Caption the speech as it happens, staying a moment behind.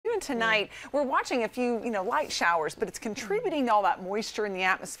tonight, we're watching a few, light showers, but it's contributing to all that moisture in the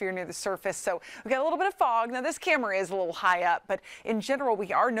atmosphere near the surface. So we got a little bit of fog. Now, this camera is a little high up, but in general,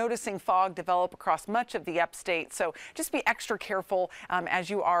 we are noticing fog develop across much of the upstate. So just be extra careful as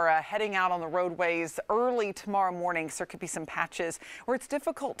you are heading out on the roadways early tomorrow morning. So there could be some patches where it's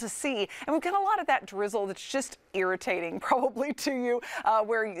difficult to see. And we've got a lot of that drizzle that's just irritating probably to you,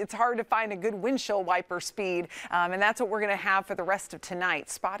 where it's hard to find a good windshield wiper speed. And that's what we're going to have for the rest of tonight.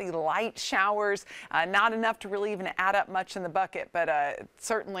 Spotty light showers, not enough to really even add up much in the bucket, but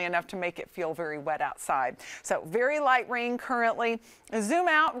certainly enough to make it feel very wet outside. So very light rain currently. Zoom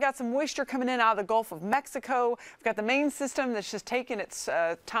out, we've got some moisture coming in out of the Gulf of Mexico. We've got the main system that's just taking its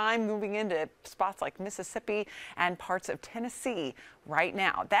time moving into spots like Mississippi and parts of Tennessee right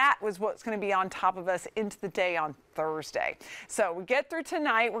now. That was what's going to be on top of us into the day on Thursday. So we get through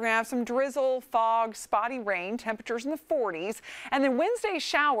tonight. We're going to have some drizzle, fog, spotty rain, temperatures in the 40s. And then Wednesday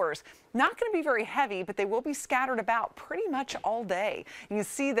showers, not going to be very heavy, but they will be scattered about pretty much all day. You can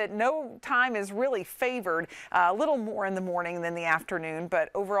see that no time is really favored, a little more in the morning than the afternoon, but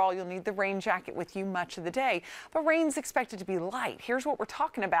overall you'll need the rain jacket with you much of the day. But rain's expected to be light. Here's what we're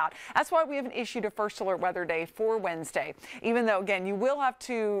talking about. That's why we haven't issued a first alert weather day for Wednesday, even though, again, you will have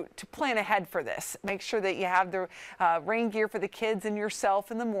to plan ahead for this. Make sure that you have the rain gear for the kids and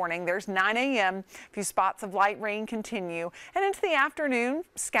yourself in the morning. There's 9 a.m. A few spots of light rain continue. And into the afternoon,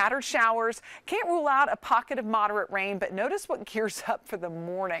 scattered showers. Can't rule out a pocket of moderate rain, but notice what gears up for the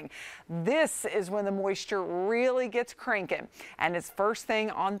morning. This is when the moisture really gets cranking, and it's first thing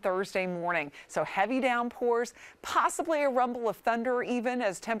on Thursday morning. So heavy downpours, possibly a rumble of thunder even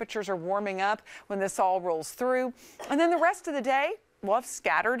as temperatures are warming up when this all rolls through. And then the rest of the day, we'll have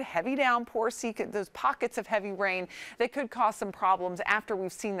scattered heavy downpours, see those pockets of heavy rain that could cause some problems after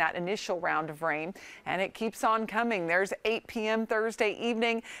we've seen that initial round of rain. And it keeps on coming. There's 8 p.m. Thursday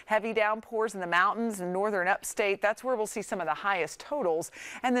evening, heavy downpours in the mountains and northern upstate. That's where we'll see some of the highest totals.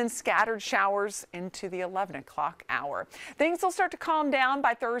 And then scattered showers into the 11 o'clock hour. Things will start to calm down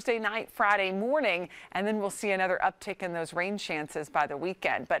by Thursday night, Friday morning, and then we'll see another uptick in those rain chances by the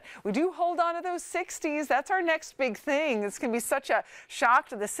weekend. But we do hold on to those 60s. That's our next big thing. It's going to be such a shock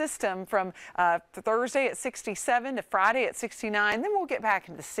to the system from Thursday at 67 to Friday at 69. Then we'll get back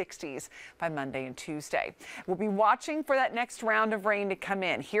into the 60s by Monday and Tuesday. We'll be watching for that next round of rain to come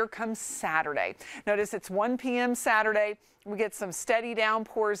in. Here comes Saturday. Notice it's 1 p.m. Saturday. We get some steady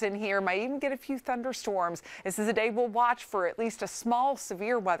downpours in here, might even get a few thunderstorms. This is a day we'll watch for at least a small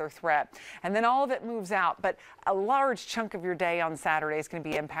severe weather threat, and then all of it moves out. But a large chunk of your day on Saturday is going to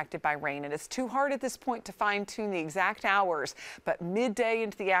be impacted by rain, and it's too hard at this point to fine-tune the exact hours, but midday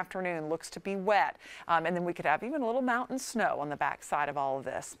into the afternoon looks to be wet, and then we could have even a little mountain snow on the backside of all of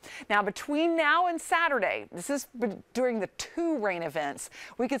this. Now, between now and Saturday, this is during the 2 rain events,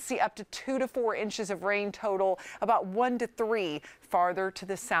 we could see up to 2 to 4 inches of rain total, about 1 to 3 farther to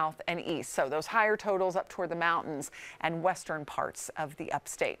the south and east. So those higher totals up toward the mountains and western parts of the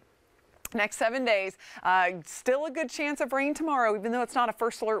upstate. Next 7 days, still a good chance of rain tomorrow, even though it's not a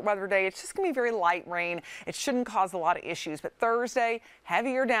first alert weather day. It's just going to be very light rain. It shouldn't cause a lot of issues. But Thursday,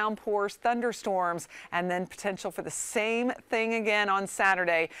 heavier downpours, thunderstorms, and then potential for the same thing again on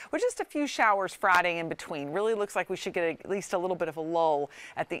Saturday with just a few showers Friday in between. Really looks like we should get at least a little bit of a lull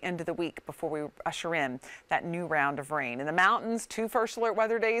at the end of the week before we usher in that new round of rain. In the mountains, 2 first alert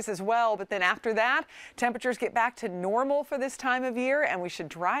weather days as well. But then after that, temperatures get back to normal for this time of year, and we should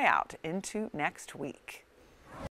dry out into next week.